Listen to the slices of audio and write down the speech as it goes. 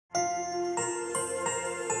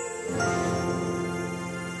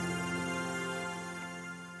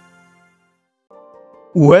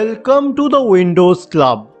Welcome to the Windows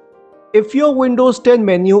Club. If your Windows 10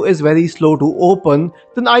 menu is very slow to open,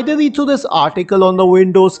 then either read through this article on the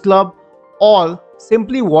Windows Club or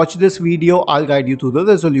simply watch this video. I'll guide you through the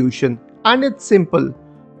resolution. And it's simple.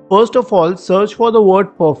 First of all, search for the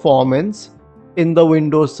word performance in the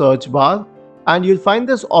Windows search bar and you'll find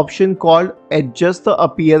this option called Adjust the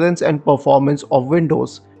Appearance and Performance of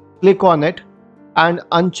Windows. Click on it and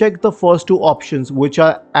uncheck the first two options, which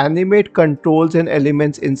are animate controls and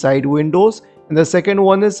elements inside Windows, and the second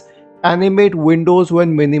one is animate windows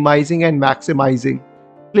when minimizing and maximizing.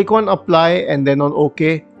 Click on apply and then on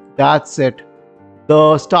OK. That's it.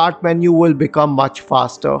 The start menu will become much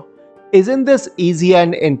faster. Isn't this easy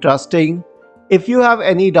and interesting? If you have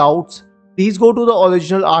any doubts, please go to the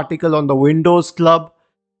original article on the Windows Club,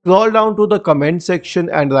 scroll down to the comment section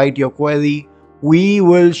and write your query. We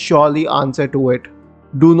will surely answer to it.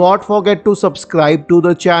 Do not forget to subscribe to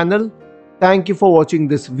the channel. Thank you for watching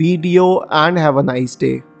this video and have a nice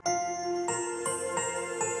day.